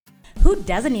Who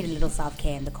doesn't need a little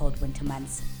self-care in the cold winter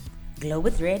months? Glow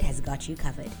with Red has got you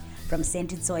covered. From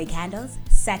scented soy candles,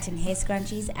 satin hair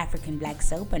scrunchies, African black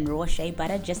soap, and raw shea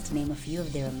butter, just to name a few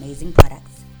of their amazing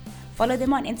products. Follow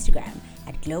them on Instagram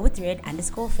at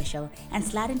glowwithred_official and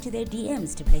slide into their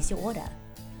DMs to place your order.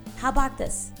 How about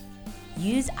this?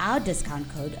 Use our discount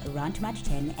code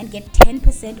RANTMUCH10 and get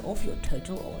 10% off your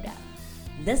total order.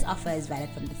 This offer is valid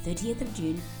from the 30th of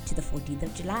June to the 14th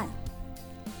of July.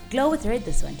 Glow with Red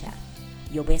this winter.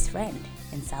 Your best friend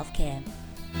in self-care.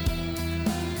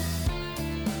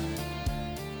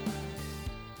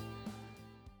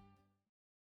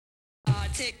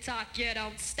 TikTok, you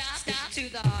don't stop. Stop to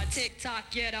the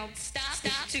TikTok, you don't stop.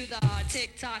 Stop to the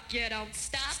TikTok, you don't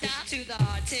stop. Stop to the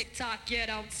TikTok, you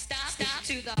don't stop. Stop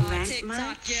to the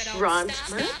TikTok, you don't Rant stop.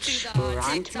 much? Stop to the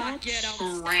Rant TikTok, you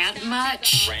don't stop. Rant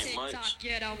much? Rant much?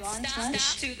 You don't stop.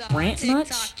 Stop to the Rant much?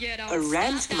 TikTok, you don't A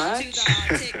rant stop. much? Stop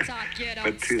to the TikTok, you don't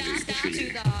But Tilly, stop. Stop to Tilly,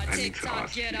 the I need to TikTok,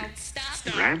 ask you you. don't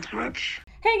stop. Rant much?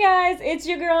 Hey guys, it's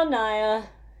your girl Naya,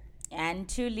 And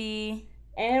Tuli.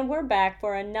 and we're back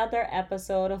for another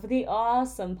episode of the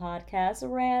awesome podcast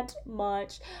Rant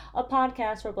Much, a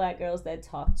podcast for black girls that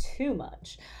talk too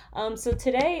much. So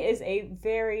today is a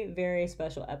very, very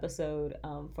special episode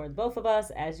for both of us.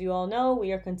 As you all know,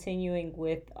 we are continuing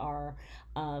with our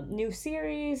new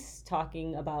series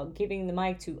talking about giving the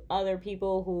mic to other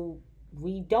people who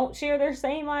we don't share their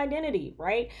same identity,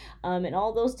 right? And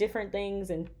all those different things,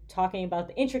 and talking about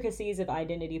the intricacies of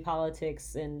identity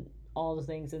politics and all the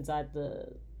things inside the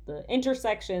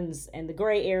intersections and the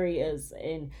gray areas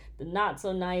and the not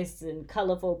so nice and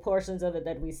colorful portions of it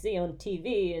that we see on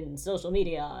TV and social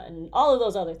media and all of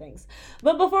those other things.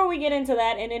 But before we get into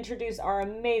that and introduce our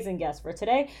amazing guest for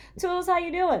today, Tools, how you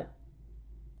doing?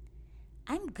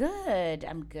 I'm good.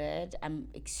 I'm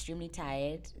extremely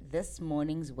tired. This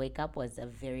morning's wake up was a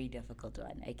very difficult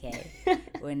one, okay?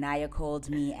 When Naya called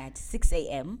me at 6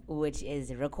 a.m., which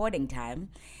is recording time,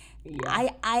 Yeah.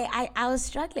 I was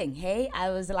struggling. Hey, I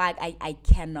was like, I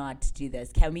cannot do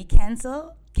this. Can we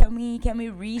cancel? Can we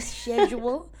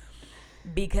reschedule?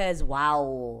 Because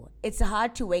wow, it's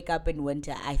hard to wake up in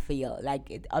winter. I feel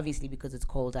like obviously because it's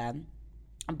colder,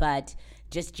 but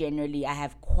just generally, I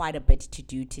have quite a bit to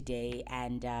do today,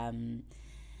 and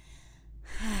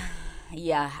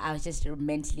yeah, I was just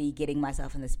mentally getting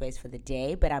myself in the space for the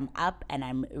day. But I'm up and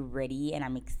I'm ready and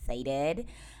I'm excited.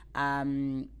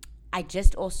 I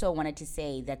just also wanted to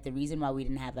say that the reason why we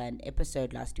didn't have an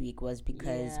episode last week was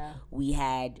because we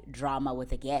had drama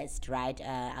with a guest, right?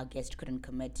 Our guest couldn't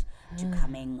commit to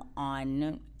coming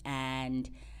on. And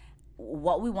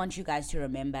what we want you guys to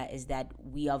remember is that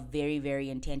we are very, very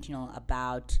intentional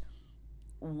about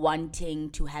wanting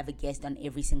to have a guest on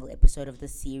every single episode of the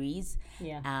series.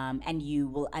 Yeah. And you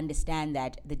will understand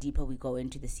that the deeper we go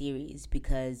into the series,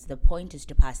 because the point is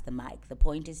to pass the mic. The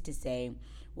point is to say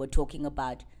we're talking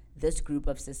about this group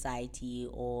of society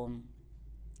or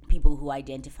people who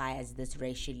identify as this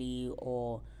racially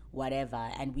or whatever,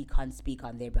 and we can't speak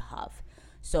on their behalf.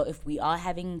 So if we are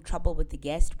having trouble with the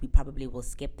guest, we probably will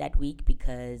skip that week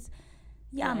because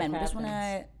Life we just want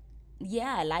to,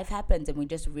 life happens, and we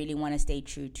just really want to stay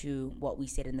true to what we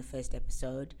said in the first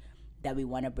episode, that we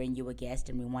want to bring you a guest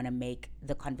and we want to make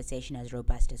the conversation as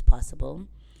robust as possible.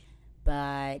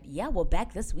 But yeah, we're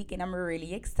back this week and I'm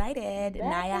really excited.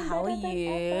 Naya, how are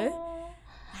you?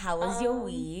 How was your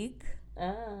week?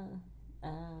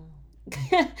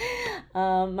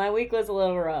 My week was a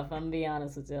little rough, I'm gonna be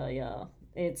honest with y'all.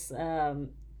 It's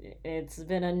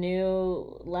been a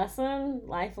new life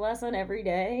lesson every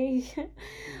day,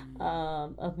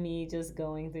 of me just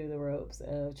going through the ropes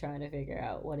of trying to figure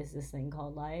out what is this thing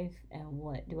called life and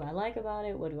what do I like about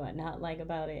it, what do I not like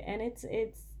about it. And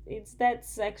it's that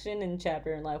section and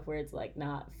chapter in life where it's like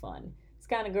not fun. It's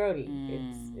kind of grody.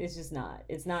 It's just not.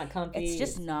 It's not comfy. It's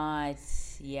just not.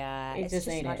 Yeah, it's just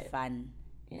ain't not it. fun.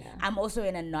 Yeah. I'm also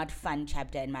in a not fun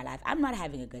chapter in my life. I'm not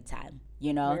having a good time,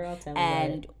 you know? Girl, tell me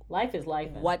and about it. Life is life.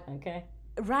 what- Okay.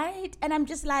 right? And I'm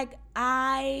just like,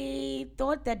 I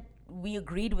thought that we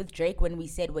agreed with Drake when we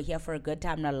said we're here for a good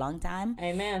time, not a long time.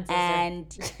 Amen. Sister.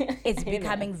 And it's Amen.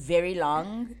 becoming very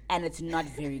long and it's not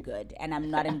very good. And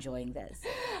I'm not enjoying this.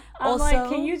 I'm like,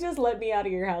 can you just let me out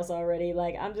of your house already?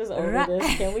 Like, I'm just over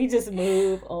this. Can we just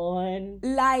move on?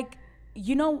 Like,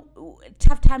 you know,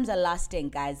 tough times are lasting,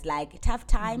 guys. Like, tough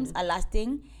times are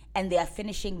lasting and they are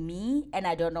finishing me and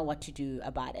I don't know what to do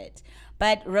about it.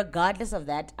 But regardless of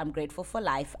that, I'm grateful for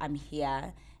life. I'm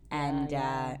here and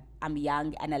I'm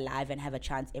young and alive and have a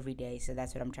chance every day. So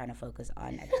that's what I'm trying to focus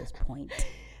on at this point.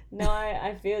 No,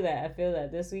 I feel that.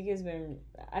 This week has been,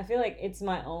 I feel like it's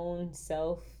my own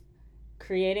self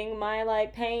creating my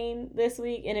like pain this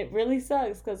week, and it really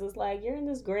sucks because it's like you're in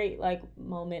this great like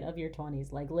moment of your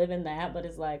 20s, like living that, but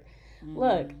it's like,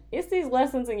 look, it's these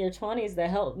lessons in your 20s that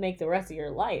help make the rest of your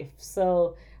life.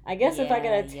 So I guess if I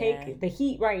gotta take the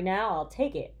heat right now, I'll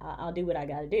take it. I'll do what I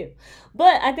gotta do.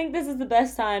 But I think this is the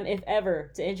best time, if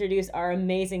ever, to introduce our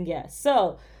amazing guest.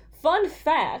 So, fun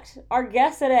fact, our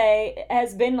guest today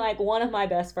has been like one of my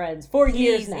best friends for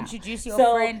years now. Please introduce your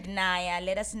friend, Naya.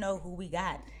 Let us know who we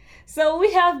got. So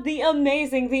we have the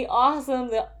amazing, the awesome,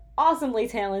 the awesomely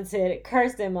talented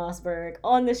Kirsten Mossberg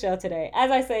on the show today.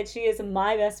 As I said, she is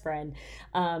my best friend.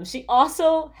 She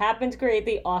also happened to create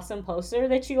the awesome poster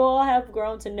that you all have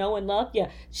grown to know and love. Yeah,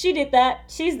 she did that.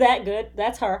 She's that good.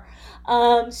 That's her.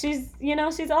 She's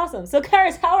awesome. So,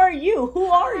 Karis, how are you? Who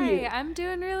are you? Hi, I'm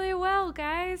doing really well,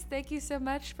 guys. Thank you so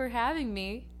much for having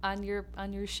me on your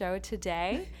show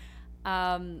today.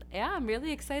 I'm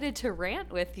really excited to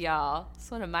rant with y'all. It's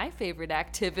one of my favorite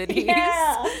activities.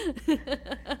 Yeah.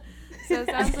 So it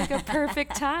sounds like a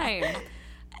perfect time.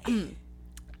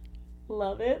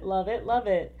 Love it, love it, love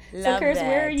it. Love so, Kirsten,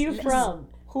 where are that. you from?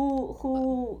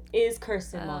 Who is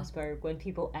Kirsten Mossberg when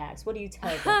people ask? What do you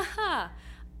tell them?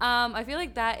 I feel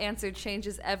like that answer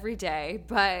changes every day,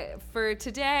 but for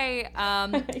today,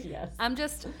 Yes. I'm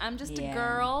just a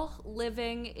girl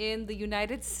living in the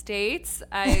United States.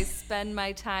 I spend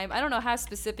my time, I don't know how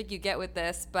specific you get with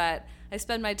this, but I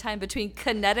spend my time between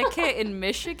Connecticut and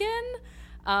Michigan.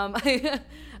 And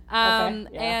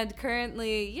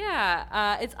currently,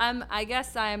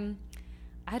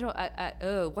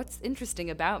 what's interesting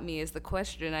about me is the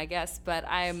question, I guess, but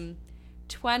I'm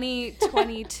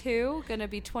 22, gonna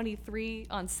be 23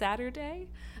 on Saturday.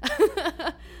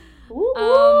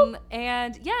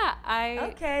 And yeah,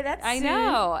 I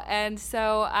know. And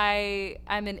so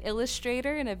I'm an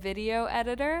illustrator and a video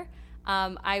editor.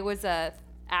 I was a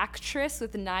actress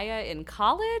with Naya in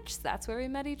college. That's where we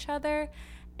met each other.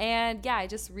 And yeah,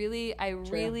 I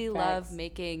really love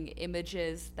making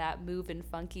images that move in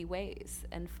funky ways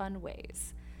and fun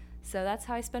ways. So that's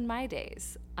how I spend my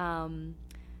days.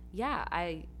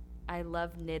 I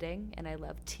love knitting, and I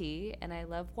love tea, and I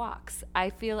love walks. I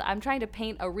feel I'm trying to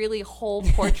paint a really whole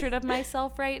portrait of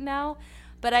myself right now,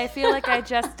 but I feel like I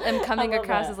just am coming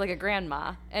across as like a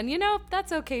grandma, and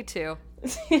that's okay too.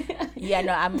 Yeah,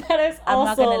 no, I'm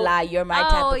not gonna lie. You're my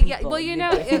type of people. Well,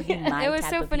 it was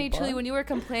so funny, Chili, when you were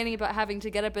complaining about having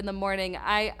to get up in the morning.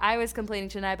 I was complaining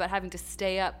tonight about having to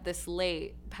stay up this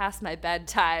late past my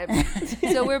bedtime.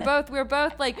 So we're both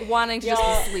like wanting to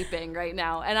just be sleeping right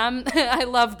now, and I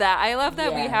love that. I love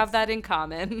that we have that in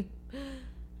common.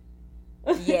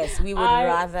 Yes, we would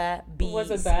rather be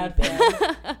was a bad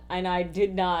friend, and I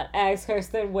did not ask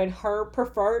Kirsten when her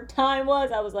preferred time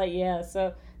was. I was like, yeah,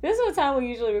 so this is the time we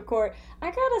usually record. I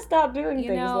gotta stop doing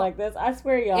things like this. I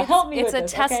swear, y'all, help me with this.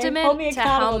 It's a testament to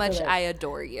how much I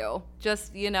adore you.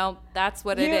 Just that's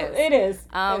what it is. It is.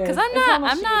 Because I'm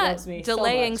not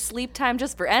delaying sleep time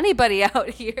just for anybody out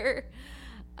here.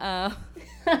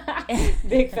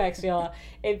 Big facts, y'all.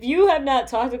 If you have not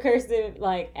talked to Kirsten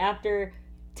like after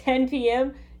 10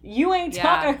 p.m., you ain't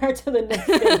talking to her till the next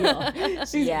day, y'all.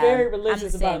 She's very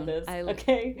religious about this.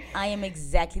 Okay? I am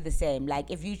exactly the same.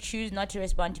 Like, if you choose not to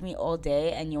respond to me all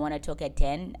day and you want to talk at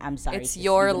 10, I'm sorry. It's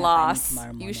your loss.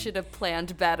 You should have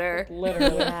planned better.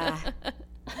 Literally. Yeah.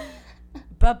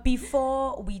 But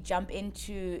before we jump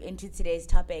into today's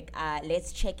topic,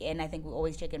 let's check in. I think we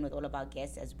always check in with all of our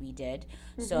guests as we did.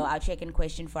 Mm-hmm. So our check-in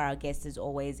question for our guests is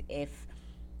always, if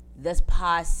this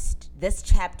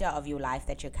chapter of your life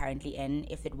that you're currently in,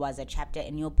 if it was a chapter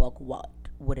in your book, what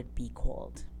would it be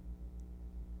called?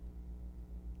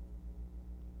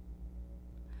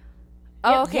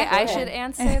 I should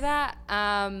answer that.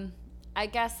 I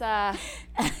guess I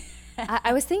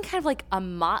was thinking kind of like a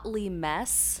motley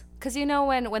mess, because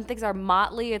when things are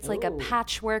motley, it's like a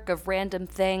patchwork of random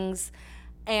things.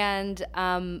 And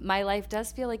my life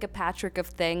does feel like a patchwork of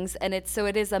things, and it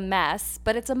is a mess,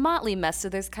 but it's a motley mess, so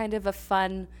there's kind of a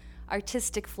fun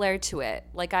artistic flair to it.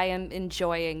 Like, I am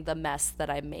enjoying the mess that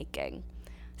I'm making.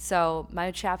 So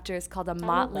my chapter is called A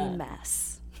Motley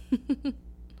Mess.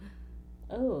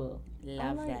 Oh,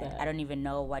 love like that. that. I don't even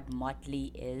know what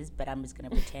motley is, but I'm just gonna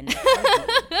pretend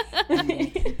and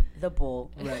make the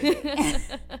ball rolling.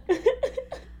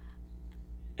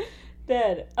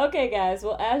 Dead. Okay, guys.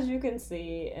 Well, as you can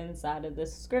see inside of the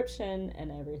description and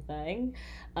everything,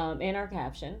 in our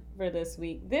caption for this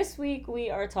week we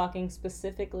are talking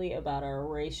specifically about our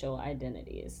racial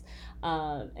identities.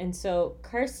 And so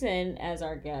Kirsten, as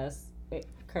our guest,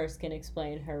 Kirst can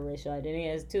explain her racial identity.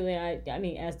 As Tuli and I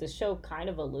mean, as the show kind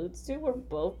of alludes to, we're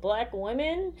both Black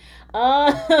women.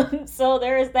 So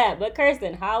there is that. But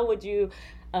Kirsten, how would you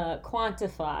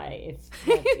quantify, if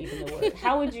that's even the word,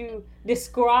 how would you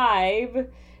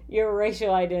describe your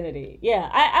racial identity? Yeah,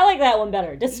 I like that one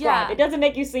better. Describe. Yeah. It doesn't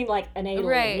make you seem like an alien,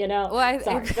 Right. you know? Well,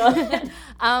 Sorry, go ahead.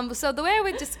 So the way I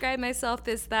would describe myself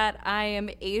is that I am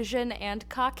Asian and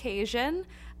Caucasian.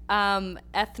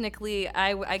 Ethnically,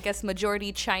 I guess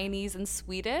majority Chinese and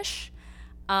Swedish.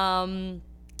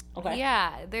 Okay.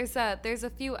 Yeah, there's a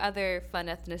few other fun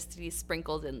ethnicities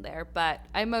sprinkled in there, but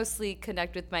I mostly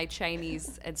connect with my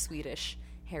Chinese and Swedish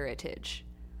heritage.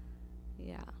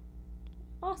 Yeah.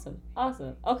 Awesome.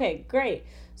 Okay, great.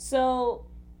 So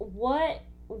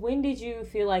when did you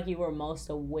feel like you were most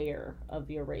aware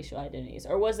of your racial identities?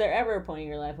 Or was there ever a point in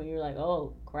your life when you were like,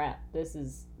 oh crap, this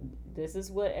is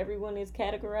what everyone is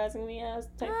categorizing me as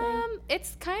type thing?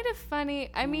 It's kind of funny.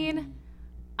 I mean,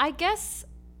 I guess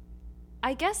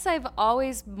I've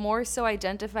always more so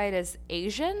identified as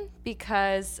Asian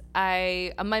because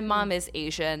my mom is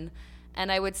Asian, and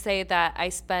I would say that I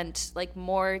spent like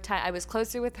more time, I was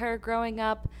closer with her growing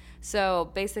up.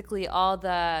 So basically all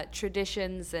the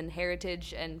traditions and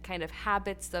heritage and kind of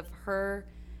habits of her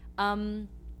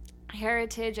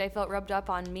heritage I felt rubbed up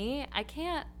on me.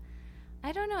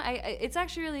 I don't know. It's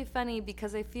actually really funny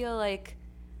because I feel like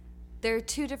there are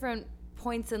two different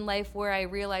points in life where I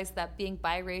realized that being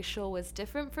biracial was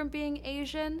different from being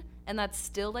Asian, and that's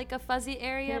still like a fuzzy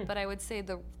area. But I would say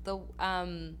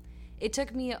it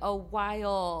took me a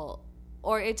while,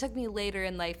 or it took me later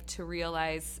in life to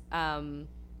realize kind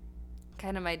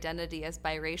of my identity as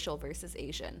biracial versus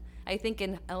Asian. I think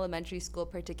in elementary school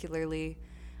particularly,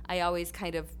 I always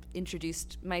kind of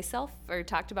introduced myself or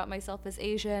talked about myself as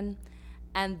Asian,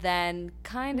 and then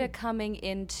kind of coming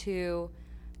into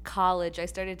college, I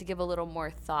started to give a little more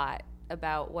thought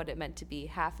about what it meant to be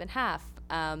half and half.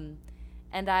 And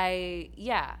I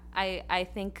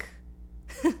think,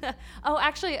 oh,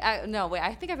 actually, no, wait,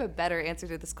 I think I have a better answer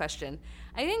to this question.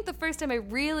 I think the first time I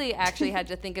really actually had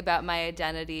to think about my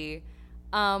identity,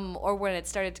 or when it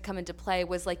started to come into play,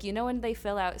 was like, you know, when they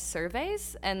fill out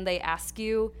surveys and they ask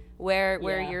you where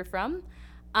you're from?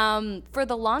 For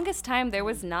the longest time, there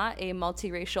was not a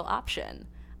multiracial option.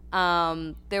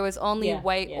 There was only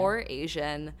white or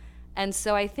Asian, and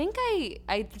so I think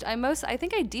I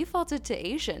think I defaulted to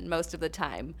Asian most of the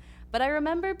time. But I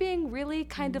remember being really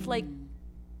kind of like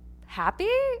happy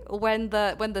when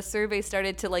the survey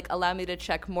started to like allow me to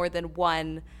check more than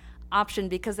one option,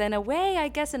 because in a way, I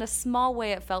guess in a small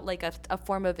way, it felt like a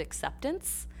form of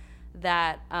acceptance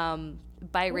that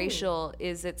biracial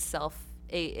is itself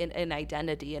an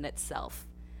identity in itself.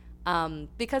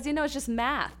 Because, you know, it's just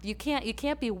math. You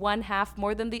can't be one half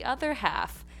more than the other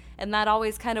half. And that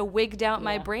always kind of wigged out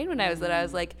my brain when I was little. I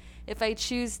was like, if I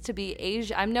choose to be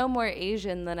Asian, I'm no more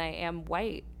Asian than I am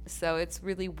white. So it's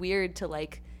really weird to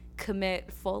like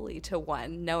commit fully to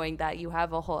one, knowing that you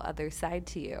have a whole other side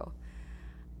to you.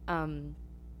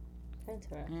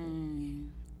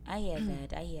 Interesting. I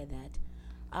hear that.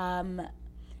 I'm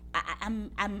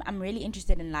really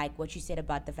interested in like what you said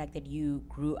about the fact that you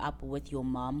grew up with your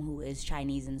mom who is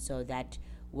Chinese, and so that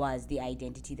was the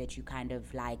identity that you kind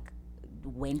of like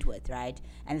went with, right?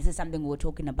 And this is something we were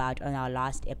talking about on our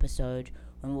last episode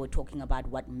when we were talking about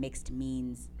what mixed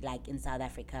means like in South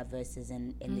Africa versus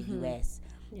in the US.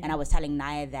 And I was telling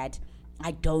Naya that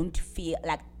I don't feel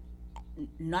like,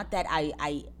 not that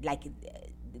I like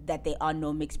that there are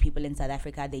no mixed people in South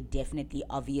Africa. They definitely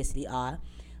obviously are.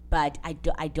 But I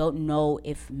don't know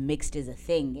if mixed is a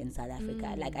thing in South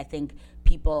Africa. Like, I think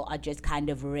people are just kind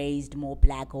of raised more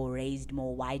black or raised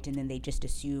more white, and then they just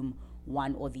assume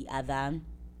one or the other.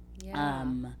 Yeah.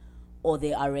 Or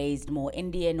they are raised more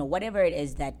Indian, or whatever it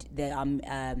is that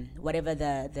whatever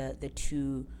the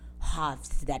two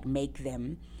halves that make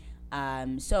them.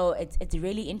 So it's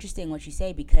really interesting what you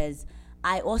say, because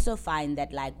I also find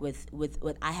that like with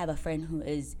I have a friend who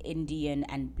is Indian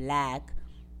and black,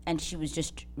 and she was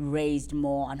just raised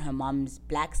more on her mom's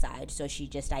black side, so she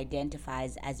just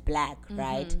identifies as black,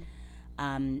 right?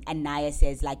 And Naya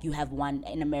says like you have one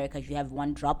in America, if you have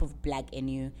one drop of black in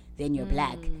you, then you're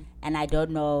black. And I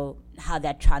don't know how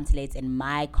that translates in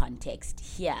my context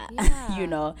here, you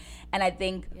know. And I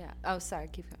think Oh, sorry,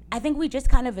 keep going. I think we just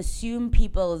kind of assume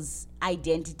people's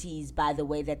identities by the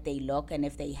way that they look, and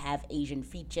if they have Asian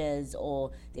features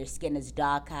or their skin is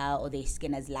darker or their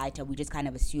skin is lighter, we just kind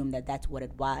of assume that that's what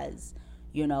it was,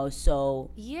 you know.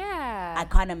 So I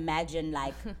can't imagine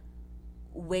like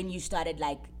when you started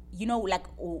like, you know, like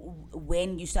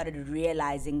when you started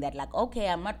realizing that like, okay,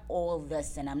 I'm not all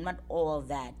this and I'm not all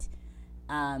that,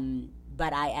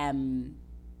 but I am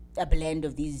a blend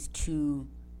of these two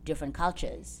different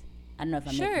cultures. I don't know if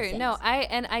I'm making sense. No,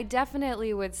 I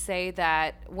definitely would say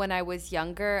that when I was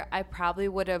younger, I probably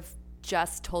would have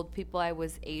just told people I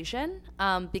was Asian,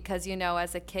 because, you know,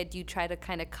 as a kid, you try to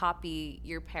kind of copy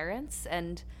your parents,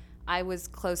 and I was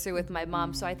closer with my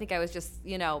mom, so I think I was just,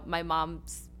 you know, my mom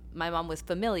was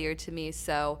familiar to me,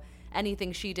 so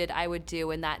anything she did, I would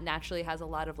do, and that naturally has a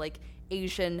lot of, like,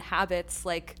 Asian habits,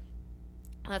 like,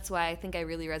 that's why I think I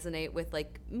really resonate with,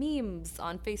 like, memes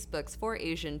on Facebooks for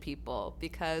Asian people,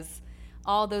 because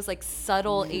all those, like,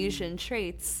 subtle Asian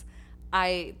traits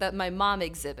that my mom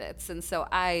exhibits, and so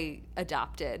I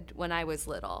adopted when I was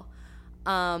little.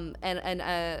 And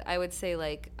I would say,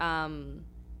 like,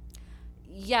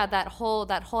 yeah, that whole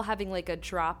having, like, a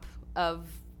drop of,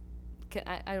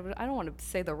 I don't want to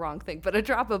say the wrong thing, but a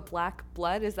drop of black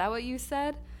blood, is that what you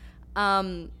said?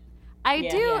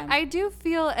 I do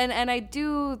feel, and I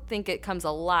do think it comes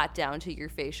a lot down to your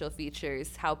facial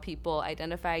features, how people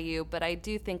identify you, but I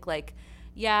do think, like,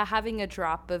 yeah, having a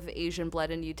drop of Asian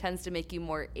blood in you tends to make you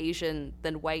more Asian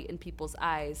than white in people's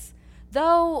eyes.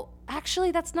 Though,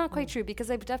 actually, that's not quite true,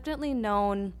 because I've definitely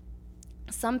known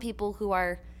some people who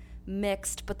are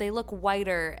mixed, but they look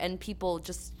whiter, and people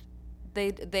just,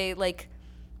 they like,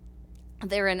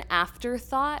 they're an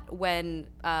afterthought when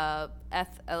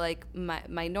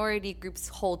minority groups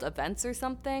hold events or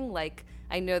something. Like,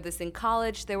 I know this in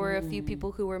college, there were a few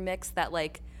people who were mixed that,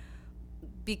 like,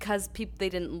 because they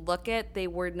didn't look it, they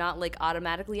were not, like,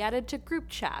 automatically added to group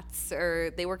chats,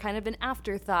 or they were kind of an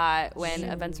afterthought when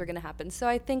events were going to happen. So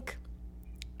I think,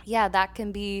 yeah, that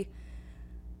can be,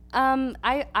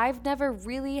 I've never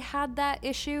really had that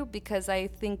issue, because I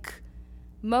think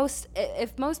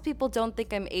if most people don't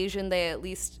think I'm Asian, they at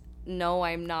least know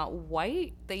I'm not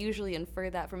white. They usually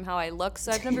infer that from how I look.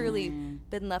 So I've never really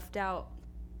been left out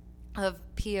of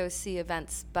POC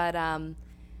events, but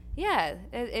yeah,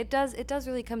 it does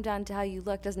really come down to how you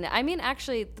look, doesn't it? I mean,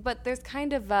 actually, but there's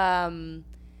kind of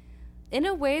in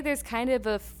a way, there's kind of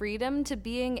a freedom to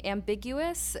being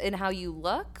ambiguous in how you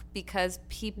look, because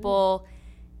people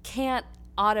can't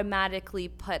automatically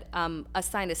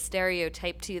assign a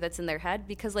stereotype to you that's in their head,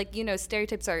 because, like, you know,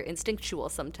 stereotypes are instinctual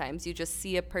sometimes. You just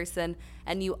see a person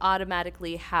and you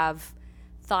automatically have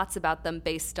thoughts about them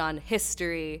based on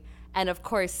history. And of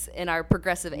course, in our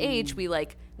progressive age,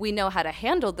 we know how to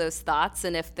handle those thoughts,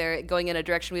 and if they're going in a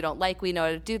direction we don't like, we know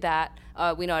how to do that.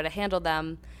 We know how to handle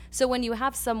them. So when you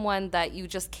have someone that you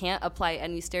just can't apply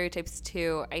any stereotypes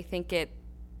to, I think it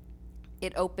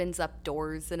opens up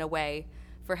doors in a way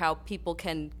for how people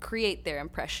can create their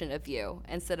impression of you,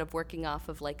 instead of working off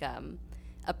of, like,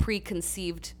 a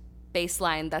preconceived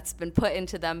baseline that's been put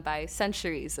into them by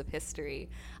centuries of history.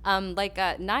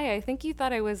 Naya, I think you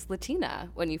thought I was Latina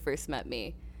when you first met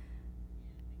me.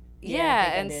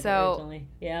 Yeah, and so originally.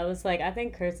 Yeah, I was like, I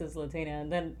think Kurtz is Latina,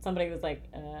 and then somebody was like,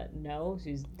 no,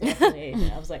 she's definitely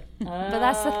Asian. I was like, but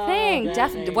that's the thing.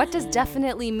 What does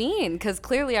definitely mean? Because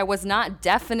clearly I was not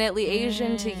definitely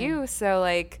Asian to you. So,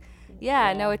 like,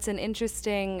 no, it's an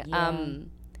interesting.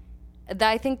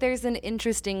 I think there's an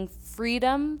interesting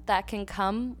freedom that can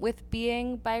come with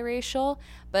being biracial,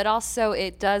 but also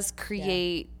it does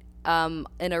create an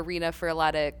arena for a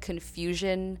lot of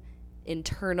confusion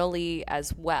internally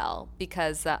as well,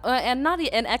 because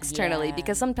and externally,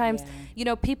 because sometimes you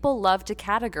know, people love to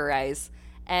categorize,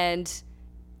 and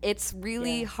it's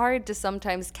really hard to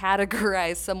sometimes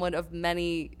categorize someone of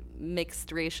many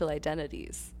mixed racial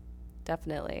identities.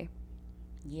 Definitely.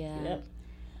 Yep.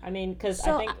 I mean, because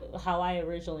I think how I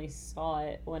originally saw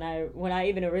it, when I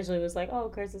even originally was like, oh,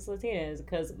 Kurtz is Latina, is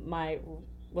because my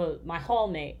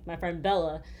hallmate, my friend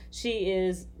Bella, she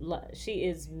is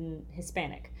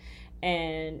Hispanic,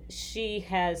 and she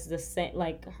has the same,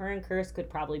 like, her and Kirsten could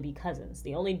probably be cousins.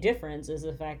 The only difference is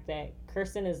the fact that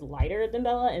Kirsten is lighter than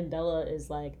Bella, and Bella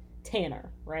is, like, tanner,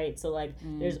 right? So, like,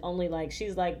 there's only, like,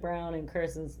 she's like brown and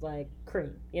Kirsten's like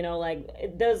cream, you know, like,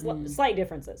 there's slight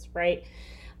differences, right?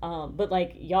 But,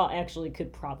 like, y'all actually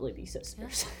could probably be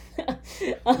sisters.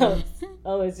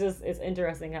 It's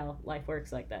interesting how life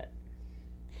works like that.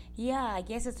 Yeah, I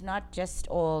guess it's not just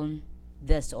all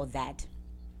this or that.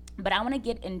 But I want to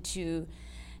get into,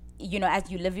 you know, as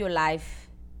you live your life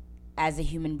as a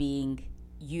human being,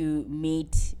 you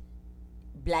meet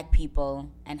black people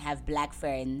and have black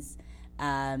friends.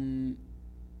 When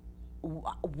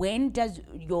does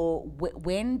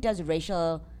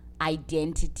racial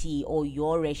identity or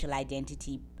your racial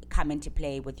identity come into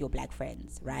play with your black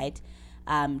friends, right?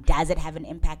 Does it have an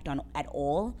impact at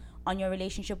all on your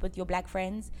relationship with your black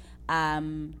friends?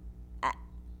 I'm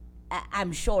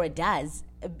sure it does,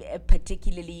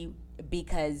 particularly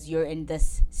because you're in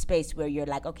this space where you're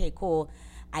like, okay, cool,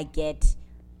 I get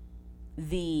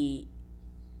the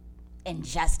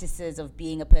injustices of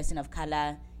being a person of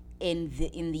color in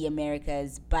the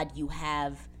Americas, but you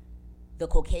have the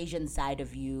Caucasian side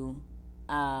of you,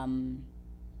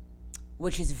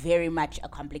 which is very much a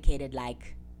complicated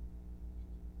like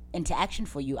interaction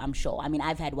for you, I'm sure. I mean,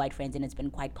 I've had white friends and it's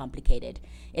been quite complicated.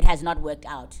 It has not worked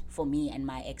out for me and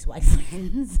my ex-white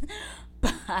friends.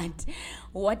 But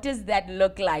what does that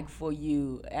look like for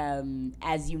you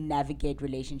as you navigate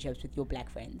relationships with your black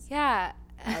friends? Yeah.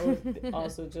 I would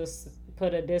also just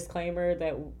put a disclaimer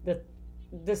that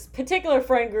this particular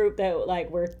friend group that like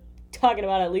we're talking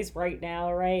about, at least right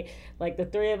now, right? Like the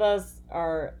three of us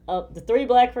are up. The three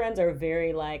black friends are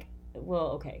very like, well,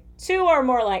 okay, two are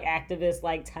more like activist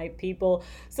like type people.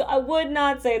 So I would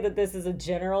not say that this is a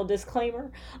general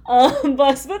disclaimer,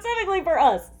 but specifically for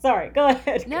us. Sorry, go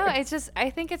ahead. No, it's just, I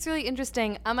think it's really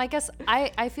interesting. I guess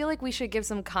I feel like we should give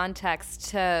some context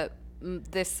to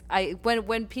this.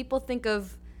 When people think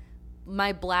of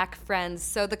my black friends,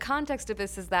 so the context of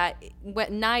this is that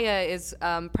Naya is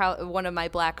one of my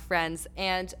black friends,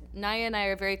 and Naya and I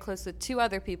are very close with two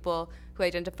other people who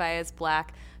identify as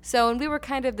black. So when we were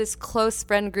kind of this close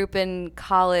friend group in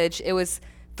college, it was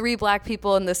 3 black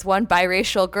people and this one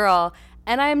biracial girl,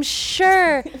 and I'm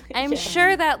sure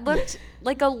that looked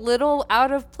like a little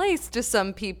out of place to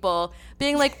some people,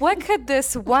 being like, what could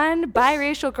this one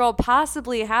biracial girl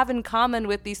possibly have in common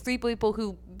with these 3 people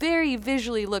who very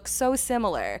visually look so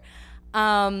similar?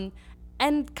 And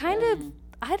kind of,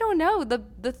 I don't know,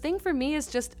 the thing for me is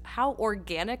just how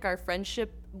organic our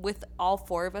friendship with all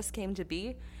 4 of us came to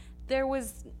be. There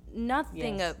was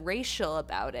nothing racial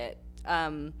about it.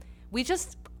 We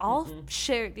just all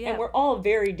shared, and we're all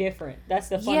very different. That's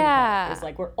the funny part. It's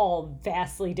like we're all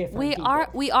vastly different.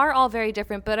 We are all very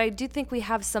different, but I do think we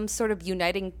have some sort of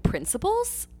uniting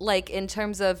principles, like in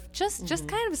terms of just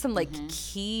kind of some like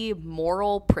key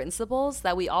moral principles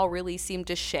that we all really seem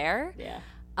to share. Yeah.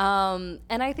 And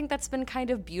I think that's been kind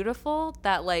of beautiful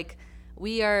that like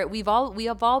we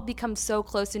have all become so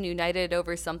close and united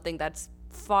over something that's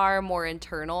far more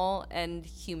internal and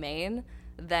humane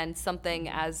than something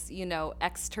as,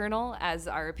 external as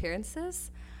our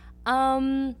appearances.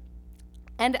 And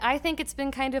I think it's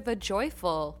been kind of a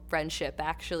joyful friendship,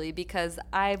 actually, because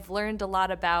I've learned a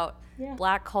lot about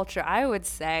black culture, I would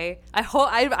say.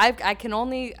 I can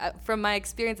only, from my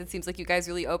experience, it seems like you guys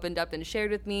really opened up and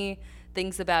shared with me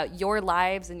things about your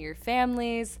lives and your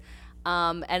families.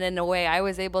 And in a way, I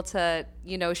was able to,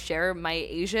 share my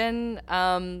Asian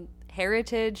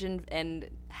heritage and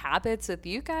habits with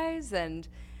you guys, and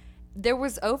there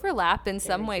was overlap in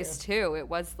some ways too. It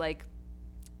was like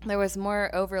there was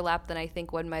more overlap than I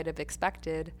think one might have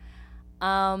expected.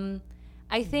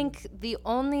 I think the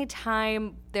only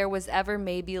time there was ever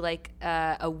maybe like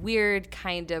a weird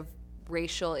kind of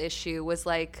racial issue was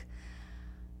like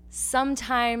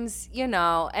sometimes,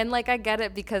 and like I get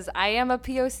it because I am a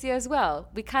POC as well.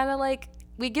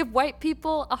 We give white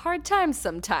people a hard time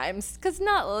sometimes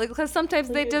because sometimes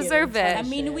they deserve it. I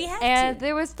mean, we have and to.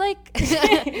 There was like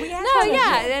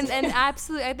and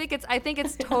absolutely I think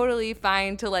it's totally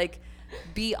fine to like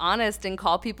be honest and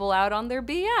call people out on their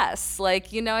BS.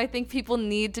 Like, I think people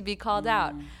need to be called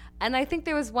out. And I think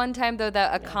there was one time though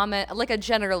that a comment, like a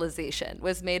generalization,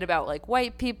 was made about like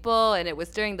white people, and it was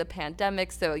during the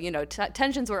pandemic, so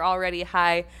tensions were already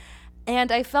high.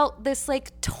 And I felt this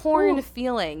like torn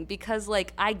feeling because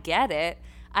like I get it.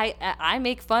 I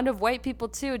make fun of white people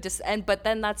too, but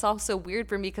then that's also weird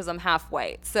for me because I'm half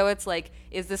white. So it's like,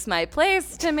 is this my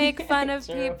place to make fun of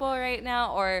people right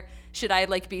now, or should I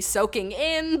like be soaking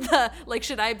in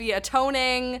should I be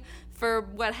atoning for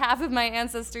what half of my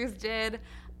ancestors did?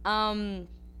 And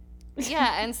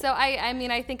so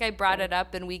I think I brought it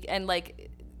up, and like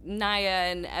Naya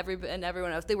and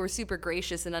everyone else, they were super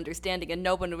gracious and understanding, and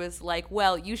no one was like,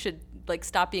 well, you should like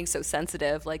stop being so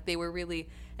sensitive. Like they were really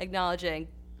acknowledging.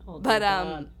 But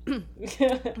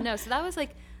no, so that was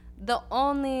like the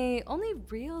only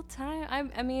real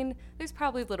time. I mean, there's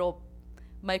probably little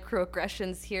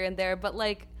microaggressions here and there, but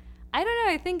like I don't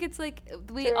know, I think it's like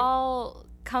we all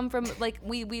come from like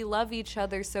we love each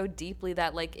other so deeply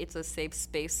that like it's a safe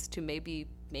space to maybe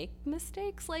make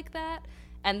mistakes like that,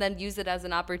 and then use it as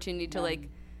an opportunity to like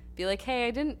be like, hey,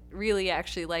 I didn't really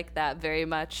actually like that very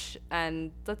much,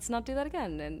 and let's not do that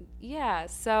again. And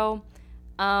so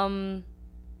I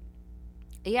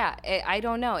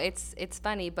don't know, it's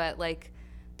funny, but like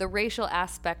the racial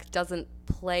aspect doesn't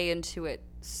play into it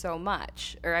so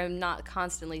much, or I'm not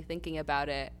constantly thinking about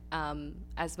it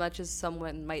as much as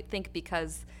someone might think,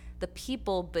 because the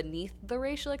people beneath the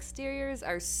racial exteriors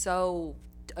are so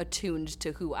attuned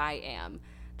to who I am,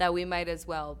 that we might as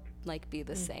well like be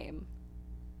the same.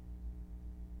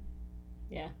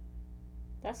 Yeah,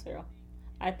 that's real.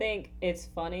 I think it's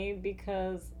funny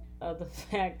because of the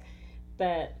fact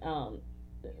that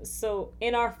so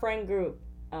in our friend group,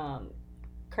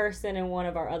 Kirsten and one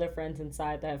of our other friends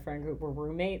inside that friend group were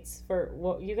roommates for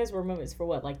what you guys were roommates for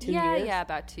what, like 2 years? Yeah,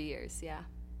 about 2 years, yeah.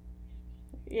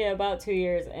 Yeah, about 2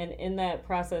 years. And in that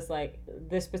process, like,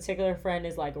 this particular friend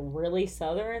is like really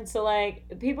Southern. So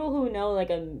like people who know like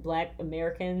Black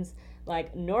Americans,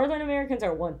 like Northern Americans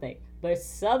are one thing, but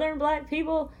Southern Black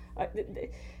people are,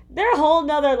 they're a whole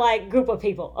nother like group of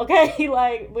people, okay?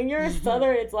 Like when you're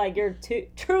Southern, it's like you're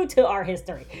true to our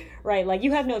history, right? Like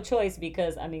you have no choice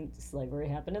because I mean slavery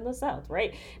happened in the South,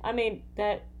 right? I mean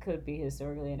that could be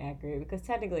historically inaccurate because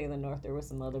technically in the North there was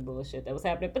some other bullshit that was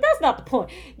happening, but that's not the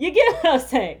point. You get what I'm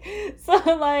saying? So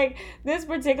like this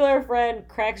particular friend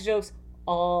cracks jokes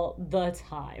all the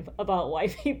time about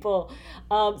white people.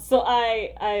 So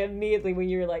I immediately, when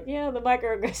you were like, yeah, the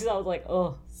microaggressions, I was like,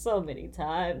 oh, so many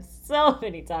times.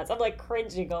 I'm like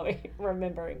cringing over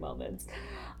remembering moments.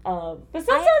 But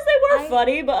sometimes they were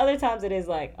funny, but other times it is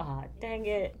like, ah, dang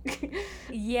it.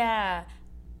 Yeah.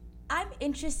 I'm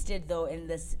interested though in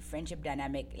this friendship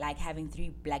dynamic, like having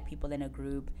 3 Black people in a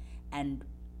group and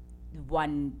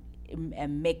one a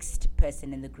mixed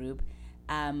person in the group.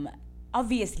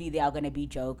 Obviously there are going to be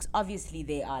jokes, obviously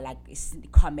there are like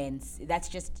comments. That's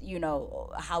just, you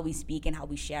know, how we speak and how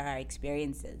we share our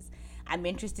experiences. I'm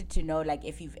interested to know like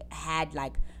if you've had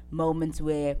like moments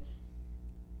where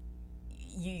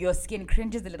your skin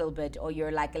cringes a little bit, or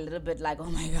you're like a little bit like, oh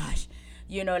my gosh,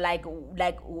 you know, like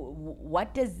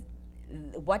what does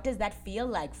that feel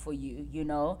like for you, you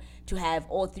know, to have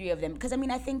all 3 of them? Because I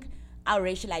mean, I think our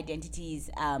racial identities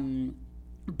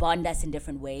bond us in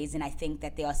different ways, and I think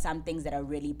that there are some things that are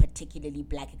really particularly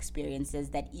Black experiences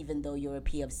that even though you're a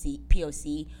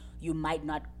POC, you might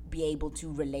not be able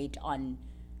to relate on,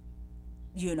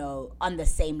 you know, on the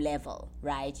same level,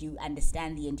 right? You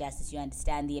understand the injustice, you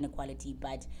understand the inequality,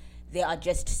 but there are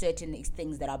just certain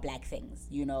things that are Black things,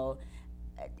 you know.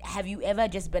 Have you ever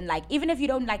just been like, even if you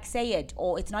don't like say it,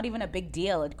 or it's not even a big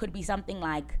deal, it could be something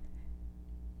like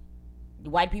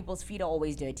white people's feet are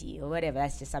always dirty or whatever.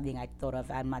 That's just something I thought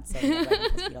of. I'm not saying that white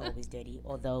people's feet are always dirty,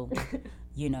 although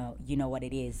you know what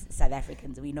it is. South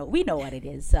Africans, we know what it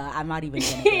is. So I'm not even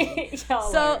gonna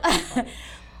so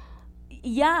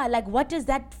yeah, like what does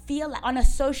that feel like on a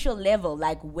social level?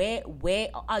 Like where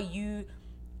are you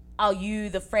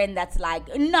the friend that's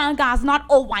like, no guys, not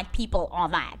all white people are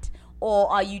that?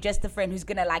 Or are you just the friend who's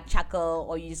gonna like chuckle,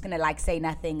 or you're just gonna like say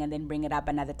nothing and then bring it up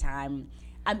another time?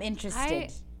 I'm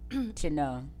interested to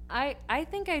know. I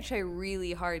think I try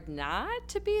really hard not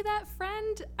to be that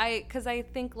friend. Because I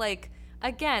think like,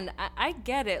 again, I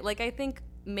get it. Like I think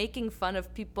making fun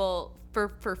of people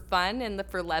for fun and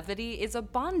for levity is a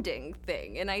bonding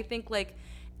thing. And I think like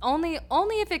only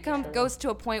if it goes to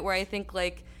a point where I think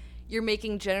like you're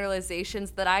making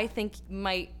generalizations that I think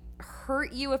might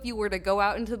hurt you if you were to go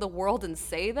out into the world and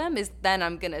say them, is then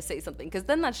I'm gonna say something, because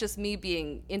then that's just me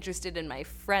being interested in my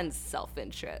friend's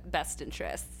best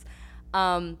interests.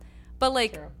 But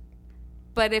like, True.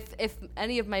 But if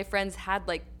any of my friends had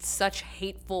like such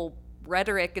hateful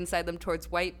rhetoric inside them towards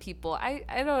white people, I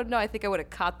don't know, I think I would have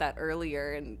caught that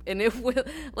earlier, and it would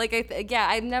like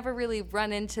I've never really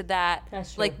run into that.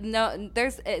 That's true. Like no,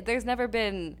 there's never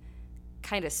been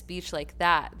kind of speech like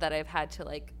that I've had to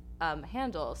like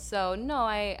handle. So no,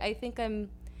 I think I'm,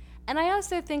 and I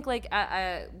also think like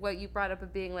what you brought up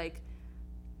of being like,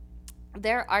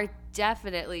 there are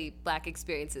definitely Black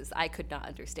experiences I could not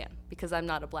understand because I'm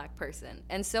not a Black person.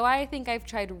 And so I think I've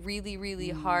tried really, really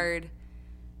hard,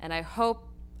 and I hope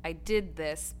I did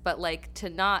this, but like to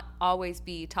not always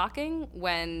be talking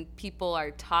when people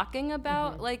are talking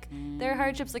about like their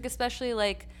hardships, like especially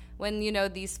like when, you know,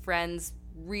 these friends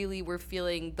really were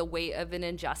feeling the weight of an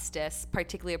injustice,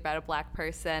 particularly about a Black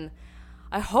person.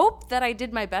 I hope that I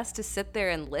did my best to sit there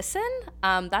and listen.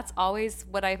 That's always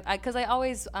what because I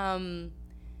always knew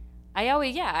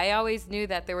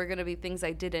that there were going to be things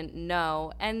I didn't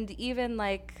know. And even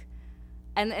like,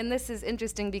 and this is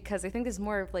interesting because I think this is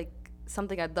more of like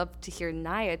something I'd love to hear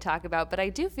Naya talk about, but I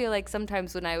do feel like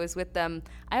sometimes when I was with them,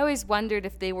 I always wondered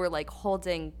if they were like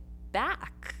holding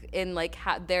back in like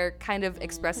how they're kind of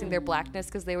expressing their Blackness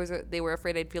because they were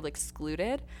afraid I'd feel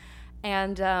excluded.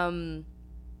 And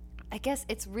I guess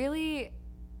it's really,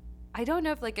 I don't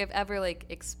know if like I've ever like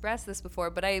expressed this before,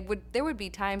 but there would be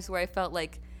times where I felt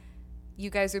like you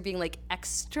guys are being like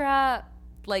extra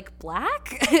like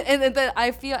Black and then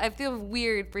I feel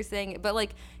weird for saying it, but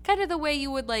like kind of the way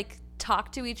you would like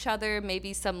talk to each other,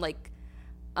 maybe some like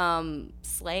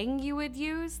slang you would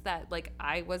use that like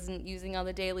I wasn't using on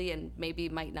the daily and maybe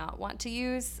might not want to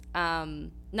use.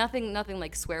 Nothing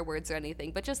like swear words or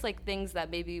anything, but just like things that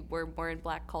maybe were more in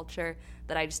Black culture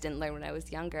that I just didn't learn when I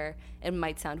was younger. It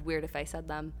might sound weird if I said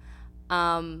them.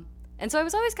 And so I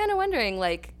was always kind of wondering,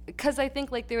 like, because I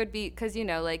think like there would be, because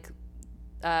like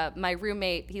my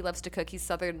roommate, he loves to cook. He's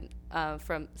Southern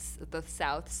from the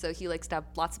South, so he likes to have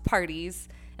lots of parties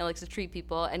and likes to treat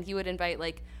people, and he would invite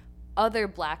like other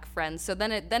Black friends. So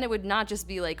then it would not just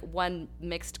be like one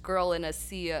mixed girl in a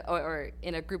sea or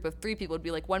in a group of 3 people. It'd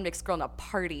be like one mixed girl in a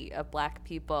party of Black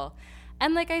people.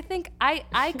 And like I think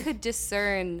I could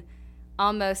discern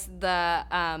almost the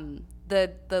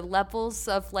levels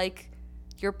of like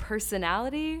your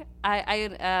personality.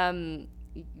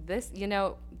 This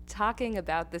talking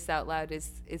about this out loud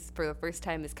is for the first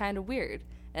time is kind of weird.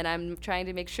 And I'm trying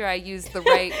to make sure I use the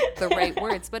right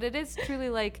words, but it is truly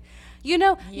like,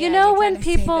 when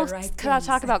people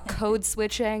talk about code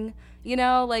switching,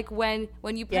 like when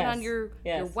you put on your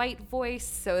white voice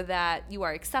so that you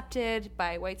are accepted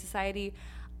by white society.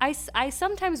 I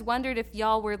sometimes wondered if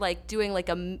y'all were like doing like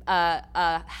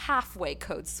a halfway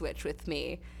code switch with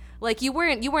me. Like you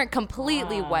weren't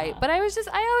completely white, but I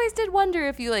always did wonder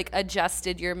if you like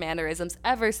adjusted your mannerisms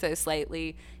ever so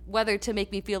slightly, whether to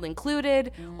make me feel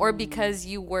included or because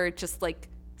you were just like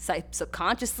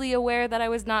subconsciously aware that I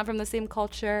was not from the same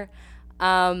culture.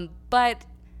 But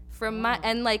from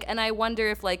and I wonder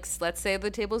if like, let's say the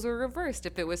tables were reversed,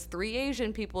 if it was 3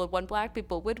 Asian people and 1 Black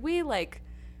people, would we like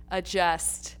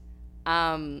adjust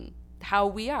how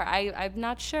we are? I'm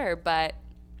not sure, but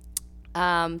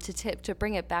to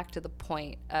bring it back to the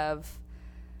point of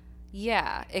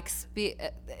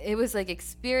it was like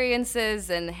experiences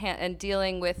and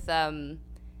dealing with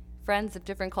friends of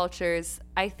different cultures.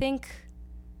 I think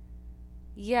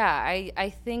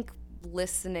I think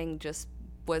listening just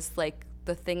was like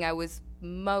the thing I was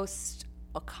most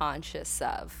conscious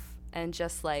of, and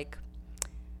just like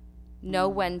know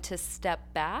when to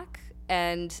step back.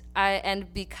 And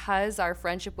because our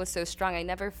friendship was so strong, I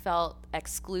never felt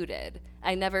excluded.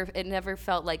 It never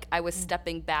felt like I was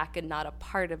stepping back and not a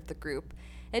part of the group.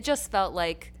 It just felt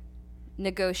like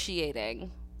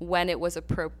negotiating when it was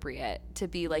appropriate to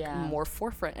be like more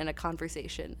forefront in a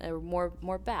conversation, or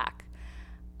more back.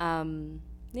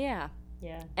 Yeah.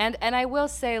 And I will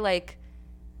say, like,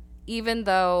 even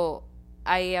though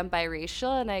I am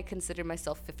biracial and I consider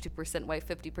myself 50% white,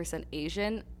 50%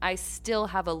 Asian, I still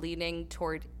have a leaning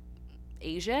toward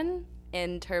Asian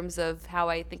in terms of how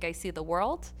I think I see the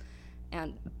world,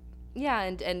 and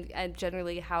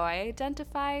generally how I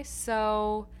identify.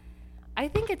 So I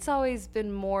think it's always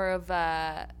been more of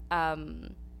a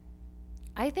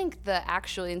I think the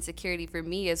actual insecurity for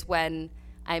me is when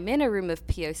I'm in a room of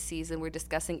POCs and we're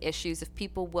discussing issues, if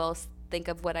people will think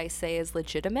of what I say as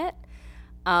legitimate.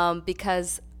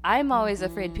 Because I'm always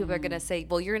afraid people are going to say,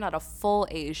 well, you're not a full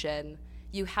Asian.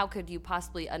 How could you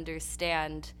possibly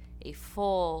understand a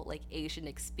full like Asian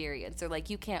experience? Or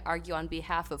like, you can't argue on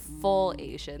behalf of full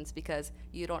Asians because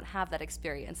you don't have that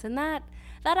experience. And that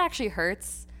actually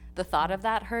hurts. The thought of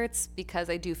that hurts, because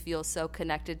I do feel so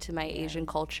connected to my Asian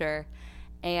culture.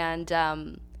 And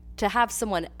to have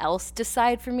someone else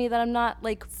decide for me that I'm not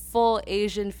like full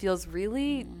Asian feels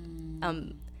really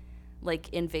like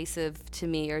invasive to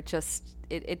me, or just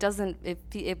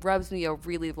it rubs me a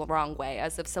really wrong way,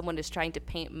 as if someone is trying to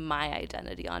paint my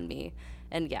identity on me.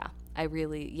 And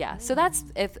so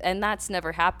that's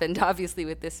never happened obviously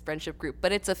with this friendship group,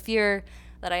 but it's a fear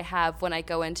that I have when I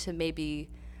go into maybe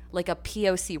like a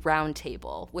POC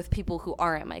roundtable with people who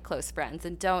aren't my close friends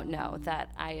and don't know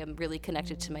that I am really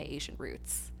connected to my Asian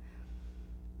roots.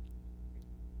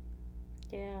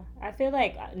 Yeah, I feel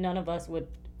like none of us would,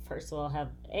 first of all,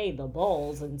 have the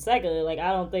balls, and secondly, like,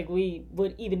 I don't think we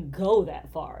would even go that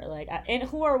far. Like, and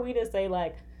who are we to say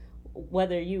like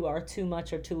whether you are too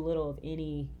much or too little of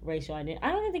any racial identity?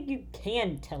 I don't even think you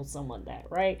can tell someone that,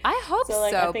 right? I hope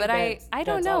so, but I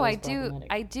don't know. I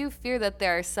do fear that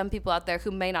there are some people out there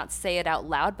who may not say it out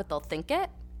loud, but they'll think it,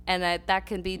 and that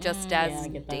can be just as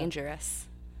dangerous.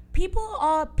 People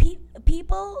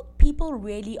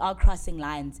really are crossing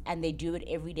lines, and they do it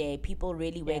every day. People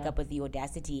really wake up with the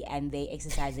audacity, and they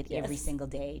exercise it every single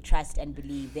day. Trust and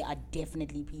believe. There are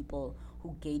definitely people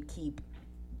who gatekeep,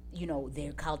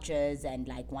 their cultures, and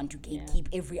like want to gatekeep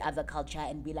every other culture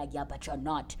and be like, but you're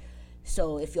not.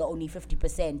 So if you're only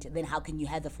 50%, then how can you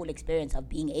have the full experience of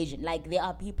being Asian? Like, there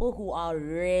are people who are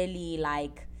really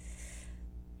like,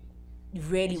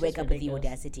 wake up with the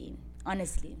audacity.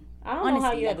 Honestly. I don't know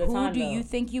how you have the time, who do you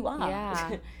think you are?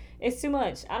 Yeah. it's too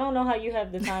much. I don't know how you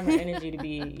have the time or energy to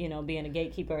be, being a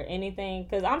gatekeeper or anything.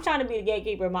 Because I'm trying to be the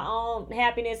gatekeeper of my own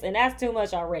happiness, and that's too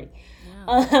much already.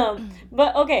 Yeah.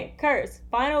 But okay, Curse,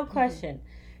 final question.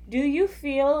 Do you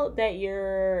feel that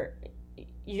you're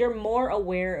more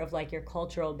aware of like your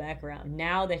cultural background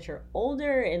now that you're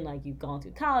older and like you've gone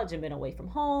through college and been away from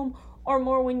home, or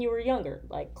more when you were younger,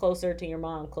 like closer to your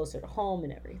mom, closer to home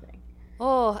and everything?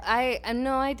 Oh,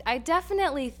 I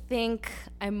definitely think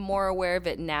I'm more aware of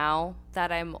it now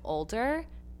that I'm older.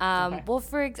 Okay. Well,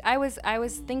 I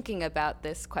was thinking about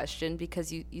this question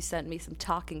because you sent me some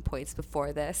talking points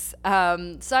before this.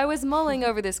 So I was mulling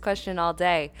over this question all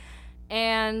day,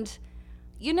 and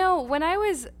when I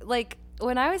was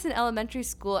in elementary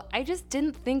school, I just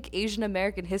didn't think Asian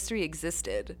American history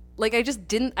existed. Like I just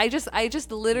didn't. I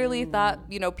just literally thought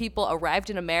people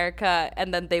arrived in America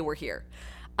and then they were here.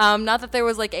 Not that there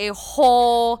was like a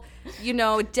whole,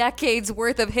 decades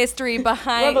worth of history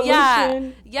behind.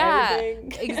 Revolution, yeah,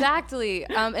 everything. Exactly.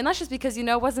 And that's just because,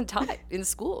 it wasn't taught in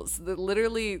schools.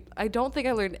 Literally, I don't think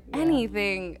I learned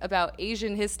anything about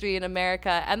Asian history in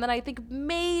America. And then I think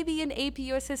maybe in AP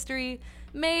US history,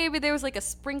 maybe there was like a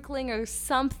sprinkling or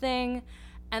something.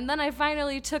 And then I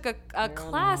finally took a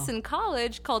class in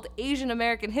college called Asian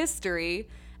American History.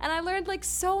 And I learned like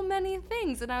so many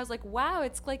things, and I was like, wow,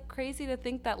 it's like crazy to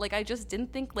think that like I just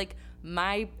didn't think like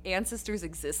my ancestors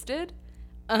existed,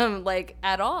 like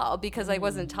at all, because I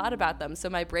wasn't taught about them.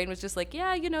 So my brain was just like,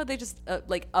 yeah, they just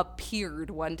like appeared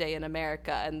one day in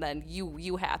America, and then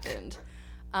you happened.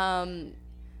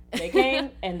 They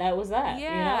came, and that was that.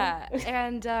 Yeah,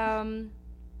 and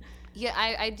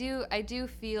I do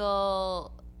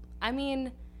feel. I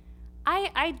mean,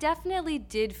 I definitely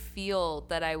did feel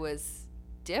that I was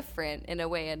different in a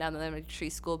way in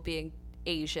elementary school being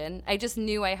Asian. I just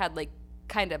knew I had like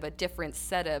kind of a different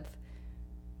set of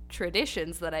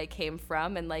traditions that I came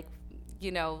from, and like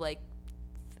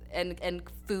and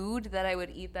food that I would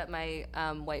eat that my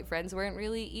white friends weren't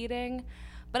really eating.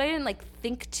 But I didn't like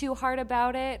think too hard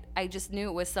about it. I just knew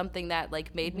it was something that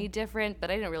like made me different, but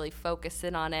I didn't really focus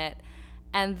in on it.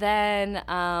 And then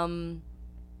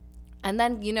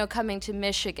coming to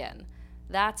Michigan.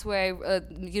 That's where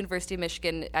University of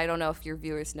Michigan, I don't know if your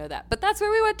viewers know that, but that's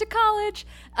where we went to college.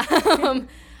 I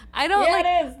don't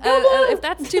if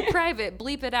that's too private,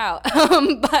 bleep it out.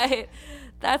 But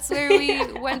that's where we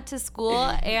went to school,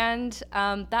 and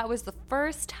that was the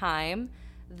first time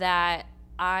that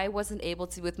I wasn't able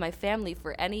to with my family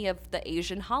for any of the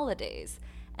Asian holidays.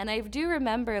 And I do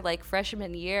remember like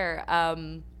freshman year,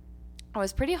 I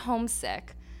was pretty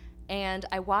homesick. And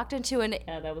I walked into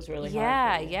that was really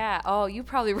hard for you. Yeah. Oh, you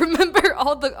probably remember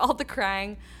all the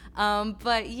crying.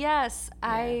 But yes,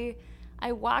 I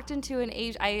walked into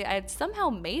I had somehow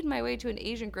made my way to an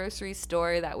Asian grocery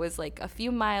store that was like a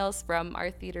few miles from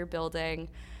our theater building.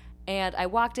 And I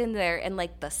walked in there, and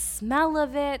like the smell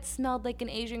of it smelled like an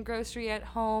Asian grocery at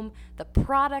home. The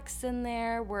products in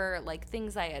there were like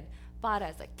things I had bought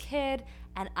as a kid.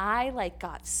 And I like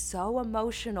got so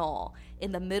emotional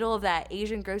in the middle of that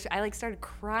Asian grocery. I like started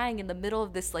crying in the middle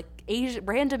of this like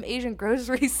random Asian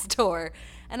grocery store,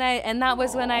 and that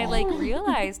was when I like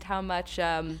realized how much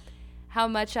I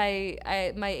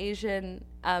my Asian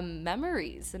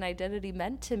memories and identity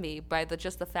meant to me by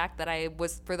just the fact that I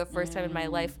was for the first time in my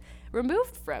life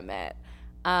removed from it.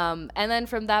 And then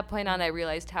from that point on, I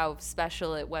realized how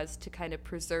special it was to kind of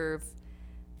preserve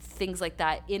things like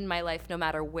that in my life, no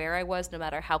matter where I was, no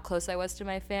matter how close I was to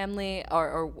my family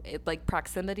or like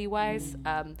proximity wise,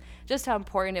 just how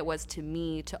important it was to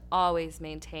me to always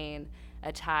maintain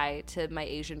a tie to my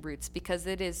Asian roots, because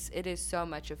it is so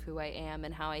much of who I am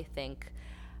and how I think.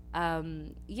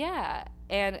 So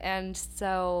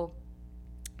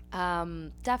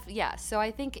so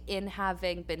I think in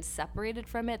having been separated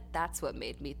from it, that's what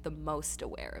made me the most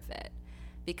aware of it,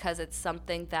 because it's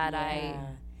something that I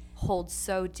hold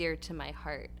so dear to my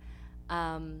heart.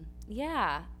 And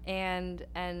yes.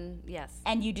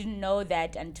 And you didn't know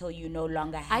that until you no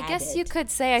longer had it. I guess you could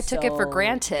say I took it for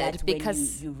granted, that's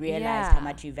because when you realized how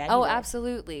much you value it. Oh,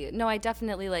 absolutely. No, I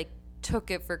definitely like took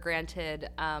it for granted,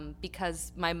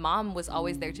 because my mom was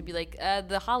always there to be like,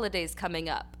 the holiday's coming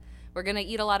up. We're going to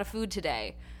eat a lot of food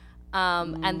today.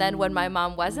 And then when my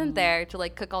mom wasn't there to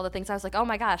like cook all the things, I was like, oh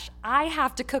my gosh, I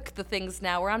have to cook the things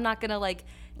now, or I'm not going to like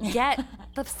get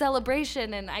the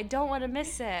celebration, and I don't want to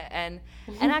miss it. And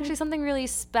actually something really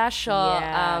special,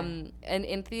 and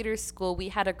in theater school, we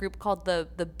had a group called the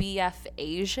BF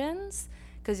Asians,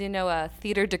 because a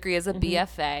theater degree is a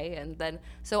BFA, and then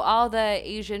so all the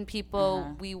Asian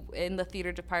people we in the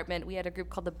theater department, we had a group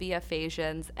called the BF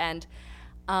Asians, and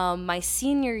My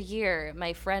senior year,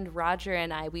 my friend Roger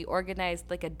and we organized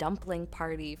like a dumpling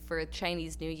party for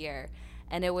Chinese New Year.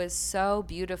 And it was so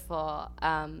beautiful,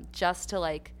 just to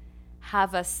like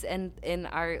have us in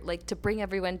our, like, to bring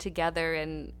everyone together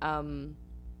and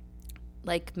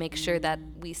like make sure that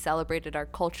we celebrated our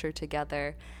culture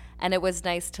together. And it was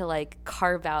nice to like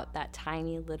carve out that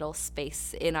tiny little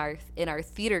space in our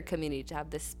theater community, to have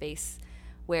this space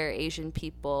where Asian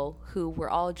people who were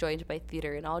all joined by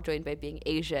theater and all joined by being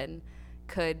Asian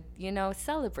could, you know,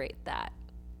 celebrate that.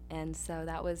 And so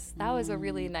that was a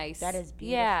really nice. That is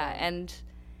beautiful. Yeah, and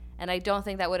I don't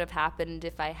think that would have happened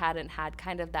if I hadn't had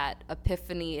kind of that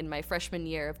epiphany in my freshman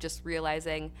year of just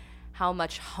realizing how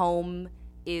much home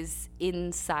is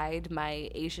inside my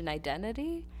Asian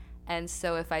identity. And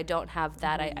so if I don't have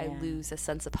that, I lose a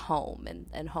sense of home,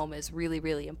 and home is really,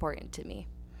 really important to me.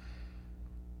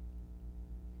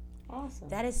 Awesome.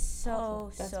 That is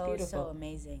so beautiful.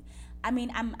 amazing. I mean,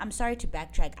 I'm sorry to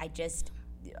backtrack. I just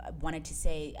wanted to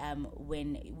say,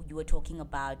 when you were talking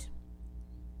about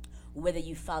whether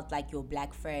you felt like your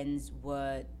black friends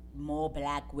were more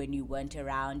black when you weren't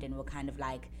around and were kind of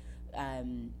like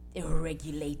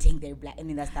regulating their black. I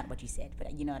mean, that's not what you said,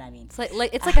 but you know what I mean. It's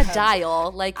like it's like a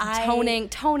dial, like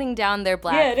toning down their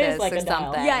blackness, it is like or a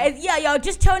dial. something.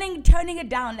 Just toning it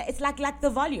down. It's like the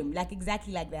volume, like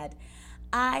exactly like that.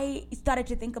 I started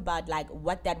to think about like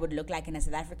what that would look like in a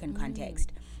South African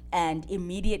context, and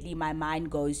immediately my mind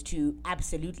goes to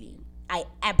I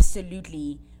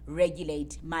absolutely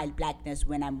regulate my blackness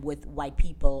when I'm with white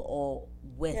people or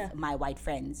with my white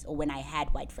friends, or when I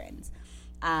had white friends.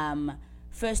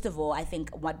 First of all, I think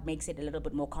what makes it a little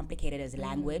bit more complicated is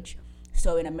language.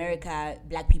 So in America,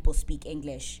 black people speak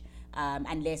English,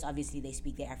 unless obviously they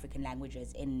speak their African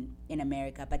languages in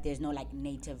America, but there's no like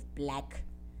native black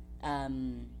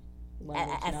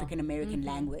African American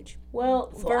language.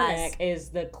 Well, Vernac is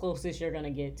the closest you're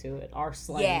gonna get to it. Our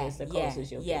slang is the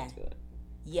closest you'll get to it.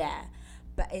 Yeah,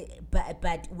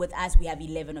 but with us we have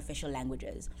 11 official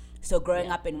languages. So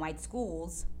growing up in white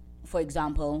schools, for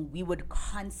example, we would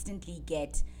constantly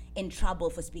get in trouble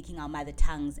for speaking our mother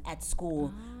tongues at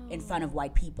school in front of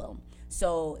white people.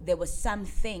 So there were some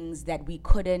things that we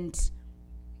couldn't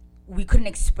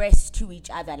express to each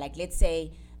other. Like, let's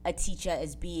say a teacher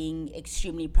is being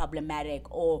extremely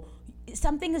problematic, or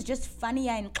something is just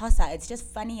funnier in Xhosa, it's just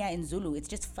funnier in Zulu, it's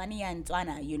just funnier in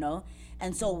Tswana, you know?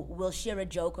 And so we'll share a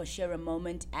joke or share a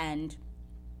moment and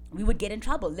we would get in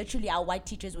trouble. Literally, our white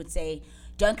teachers would say,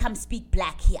 don't come speak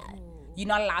black here. You're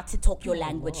not allowed to talk your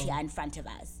language here in front of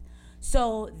us.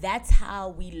 So that's how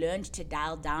we learned to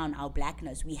dial down our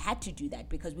blackness. We had to do that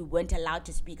because we weren't allowed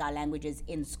to speak our languages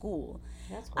in school.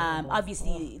 That's horrible.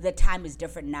 Obviously, the time is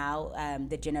different now.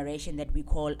 The generation that we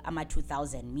call Ama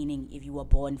 2000, meaning if you were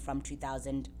born from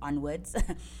 2000 onwards.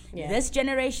 This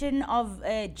generation of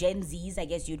Gen Zs, I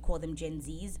guess you'd call them Gen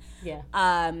Zs,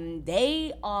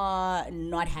 they are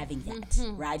not having that,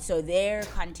 right? So their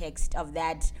context of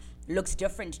that looks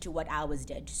different to what ours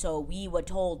did. So we were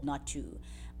told not to.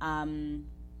 And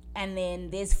then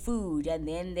there's food, and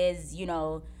then there's, you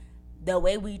know, the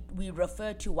way we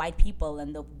refer to white people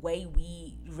and the way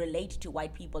we relate to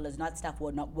white people is not stuff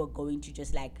we're going to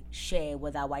just like share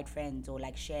with our white friends or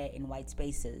like share in white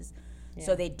spaces.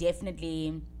 So there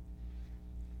definitely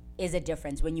is a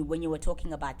difference. When you were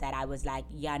talking about that, I was like,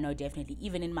 yeah, no, definitely.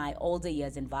 Even in my older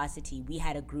years in varsity, we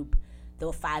had a group. There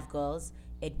were 5 girls.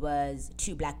 It was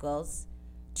 2 black girls,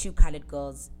 2 colored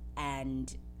girls,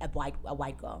 and a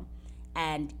white girl.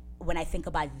 And when I think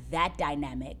about that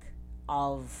dynamic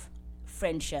of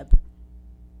friendship,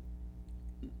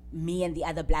 me and the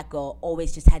other black girl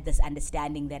always just had this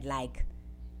understanding that, like,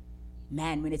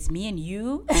 man, when it's me and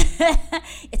you,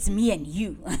 it's me and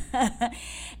you.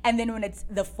 And then when it's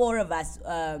the 4 of us,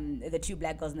 the 2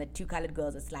 black girls and the 2 colored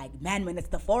girls, it's like, man, when it's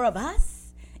the 4 of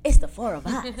us, it's the 4 of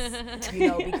us. You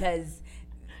know, because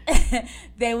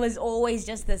there was always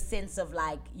just this sense of,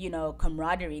 like, you know,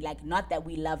 camaraderie. Like, not that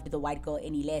we loved the white girl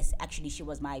any less. Actually, she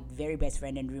was my very best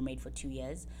friend and roommate for 2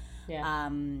 years.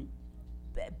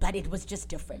 But it was just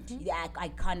different. I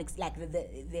can't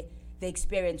the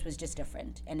experience was just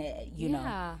different, and you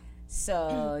know.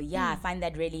 So I find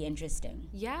that really interesting.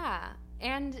 Yeah,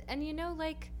 and you know,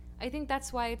 like, I think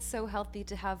that's why it's so healthy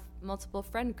to have multiple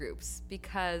friend groups,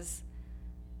 because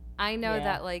I know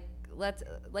that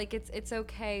it's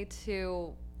okay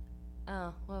to.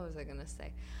 Oh, what was I gonna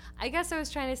say? I guess I was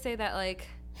trying to say that, like,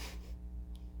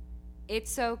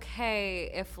 it's okay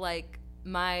if, like,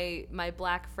 my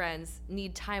black friends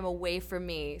need time away from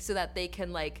me so that they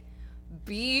can, like,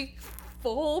 be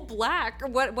full black, or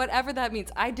whatever that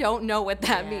means. I don't know what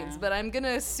that means, but I'm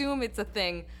gonna assume it's a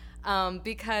thing.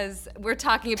 because we're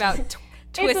talking about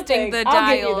twisting the I'll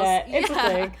dials. give you that. It's a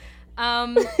thing.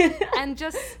 And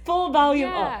just full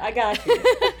volume up. I got you.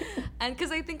 And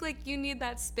because I think, like, you need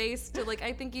that space to, like,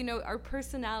 I think, you know, our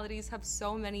personalities have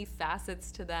so many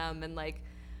facets to them, and, like,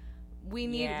 we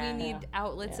need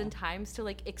outlets and times to,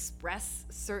 like, express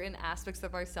certain aspects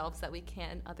of ourselves that we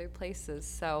can't in other places.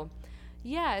 So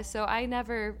so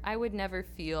I would never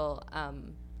feel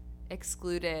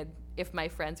excluded if my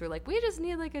friends were like, we just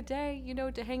need, like, a day, you know,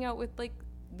 to hang out with, like,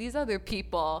 these other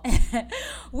people.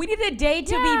 We need a day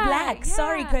to be black.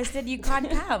 Sorry, Kristen, you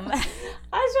can't come.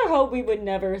 I sure hope we would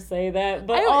never say that,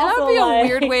 but that would be a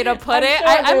weird way to put it. Sure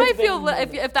I might feel,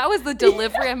 if that was the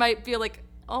delivery, I might feel like,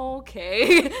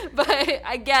 okay, but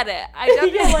I get it. I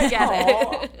definitely get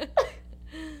it.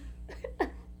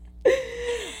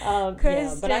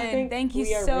 Kristen, but I think thank you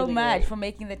so really much great. for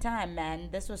making the time, man.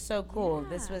 This was so cool.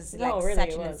 This was really such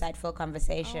it an was. insightful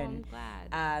conversation. Oh, I'm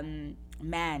glad.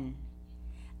 Man,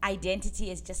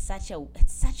 identity is just such a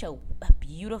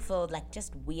beautiful, like,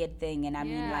 just weird thing. And I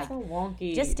mean, like, It's a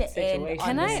wonky just to end situation. on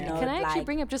Can this I note, actually like,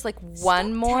 bring up just, like,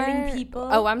 one more? telling people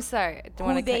Oh, I'm sorry. I don't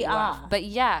want to cut they you off. are. But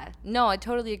no, I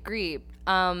totally agree.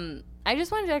 I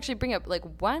just wanted to actually bring up, like,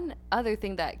 one other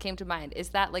thing that came to mind is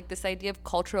that, like, this idea of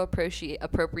cultural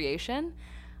appropriation.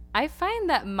 I find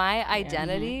that my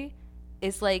identity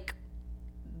is, like,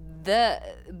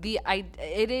 it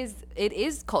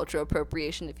is cultural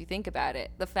appropriation if you think about it.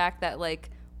 The fact that,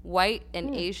 like, white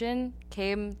and Asian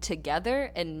came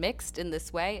together and mixed in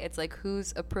this way, it's like,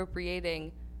 who's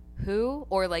appropriating who?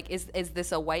 Or, like, is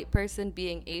this a white person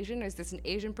being Asian, or is this an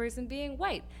Asian person being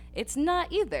white? It's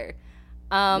not either.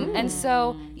 And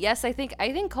so, yes, I think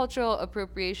cultural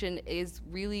appropriation is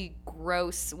really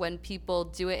gross when people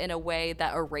do it in a way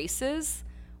that erases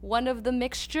one of the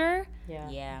mixture.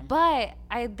 Yeah. But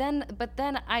then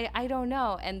I don't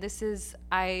know. And this is,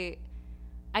 I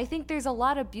think there's a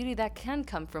lot of beauty that can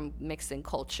come from mixing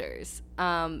cultures.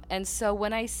 And so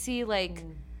when I see, like,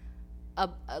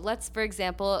 for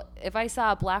example, if I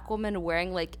saw a black woman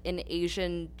wearing, like, an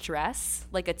Asian dress,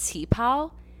 like a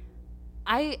teepao,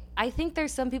 I think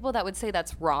there's some people that would say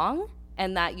that's wrong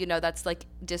and that, you know, that's, like,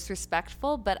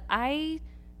 disrespectful. But I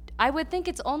would think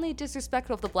it's only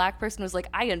disrespectful if the black person was like,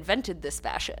 I invented this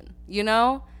fashion, you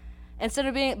know? Instead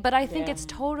of being, but I think it's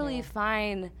totally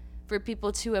fine for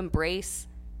people to embrace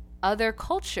other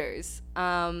cultures,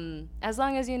 as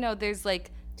long as, you know, there's,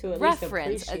 like, to at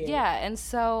reference. Least And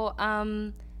so,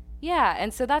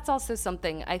 and so that's also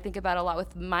something I think about a lot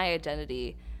with my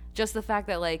identity. Just the fact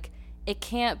that, like, it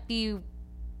can't be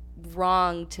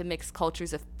wrong to mix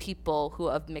cultures if people who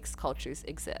of mixed cultures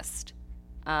exist.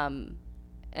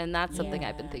 And that's something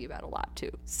I've been thinking about a lot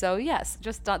too. So yes,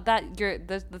 just that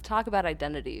the talk about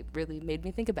identity really made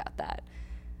me think about that,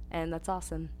 and that's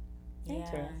awesome.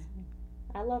 Interesting.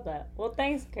 I love that. Well,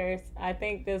 thanks, Kirst. I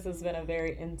think this has been a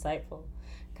very insightful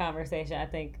conversation. I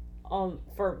think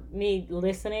for me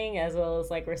listening as well as,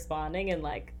 like, responding, and,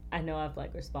 like, I know I've,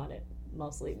 like, responded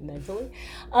mostly mentally.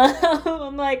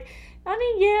 I'm like, I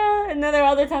mean, yeah, and then there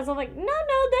are other times I'm like, no,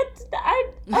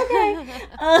 okay.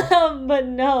 But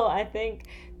no, I think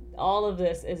all of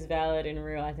this is valid and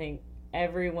real. I think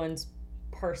everyone's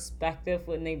perspective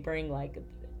when they bring, like,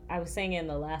 I was saying in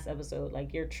the last episode,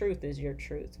 like, your truth is your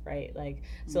truth, right? Like,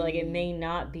 so, like, it may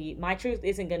not be, my truth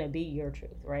isn't going to be your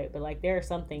truth, right? But, like, there are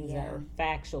some things that are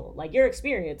factual. Like, your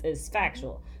experience is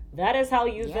factual. That is how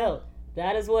you felt.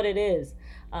 That is what it is.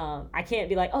 I can't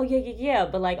be like, oh, yeah,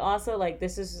 but, like, also, like,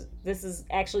 this is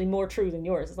actually more true than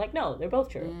yours. It's like, no, they're both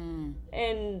true.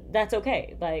 And that's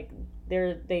okay. Like,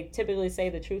 they typically say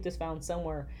the truth is found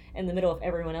somewhere in the middle of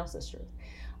everyone else's truth,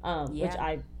 which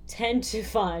I tend to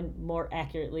find more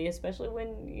accurately, especially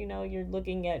when, you know, you're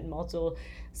looking at multiple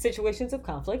situations of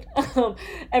conflict.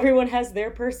 Everyone has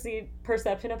their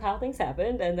perception of how things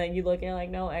happened, and then you look and you're like,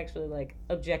 no, actually, like,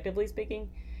 objectively speaking,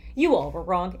 you all were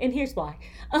wrong, and here's why.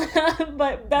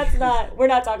 But we're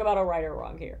not talking about a right or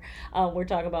wrong here. We're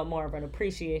talking about more of an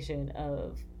appreciation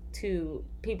of two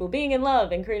people being in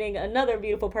love and creating another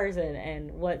beautiful person,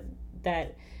 and what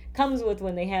that comes with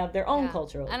when they have their own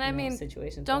cultural and I mean,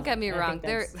 situations. Don't get me wrong,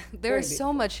 there is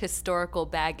so much historical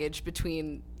baggage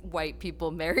between white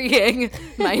people marrying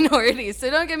minorities,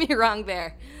 so don't get me wrong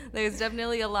there. There's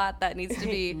definitely a lot that needs to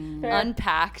be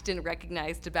unpacked and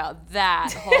recognized about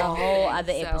that whole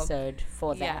other episode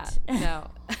for that.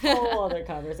 Whole other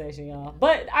conversation, y'all.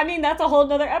 But I mean, that's a whole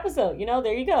nother episode, you know.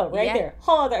 There you go, there,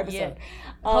 whole other episode.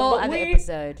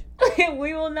 Episode.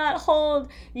 We will not hold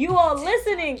you all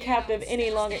listening captive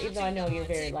any longer, even though I know you're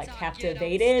very, like,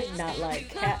 captivated, not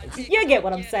like you get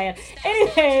what I'm saying.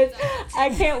 Anyways, I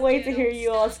can't wait to hear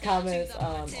you all us comments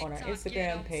on our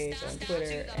Instagram page, on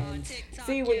Twitter, and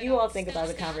see what you all think about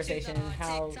the conversation and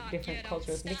how different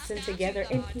cultures mix in together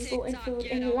in people and food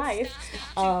and life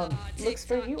looks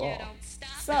for you all.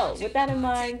 So, with that in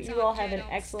mind, you all have an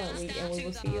excellent week, and we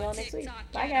will see you all next week.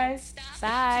 Bye, guys.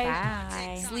 Bye.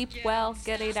 Bye. Sleep well.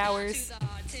 Get 8 hours.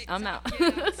 I'm out. To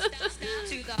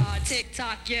the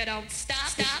TikTok, you don't stop.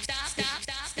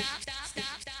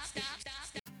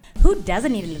 Who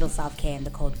doesn't need a little self-care in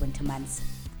the cold winter months?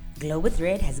 Glow with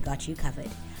Red has got you covered.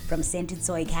 From scented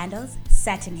soy candles,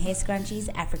 satin hair scrunchies,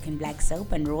 African black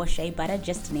soap, and raw shea butter,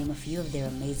 just to name a few of their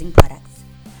amazing products.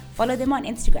 Follow them on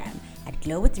Instagram at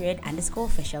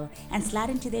glowwithred_official and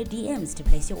slide into their DMs to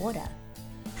place your order.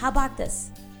 How about this?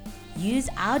 Use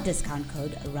our discount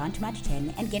code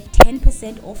RANTMUCH10 and get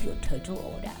 10% off your total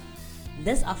order.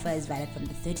 This offer is valid from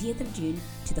the 30th of June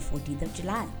to the 14th of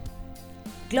July.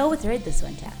 Glow with Red this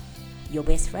winter. Your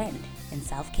best friend in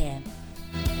self-care.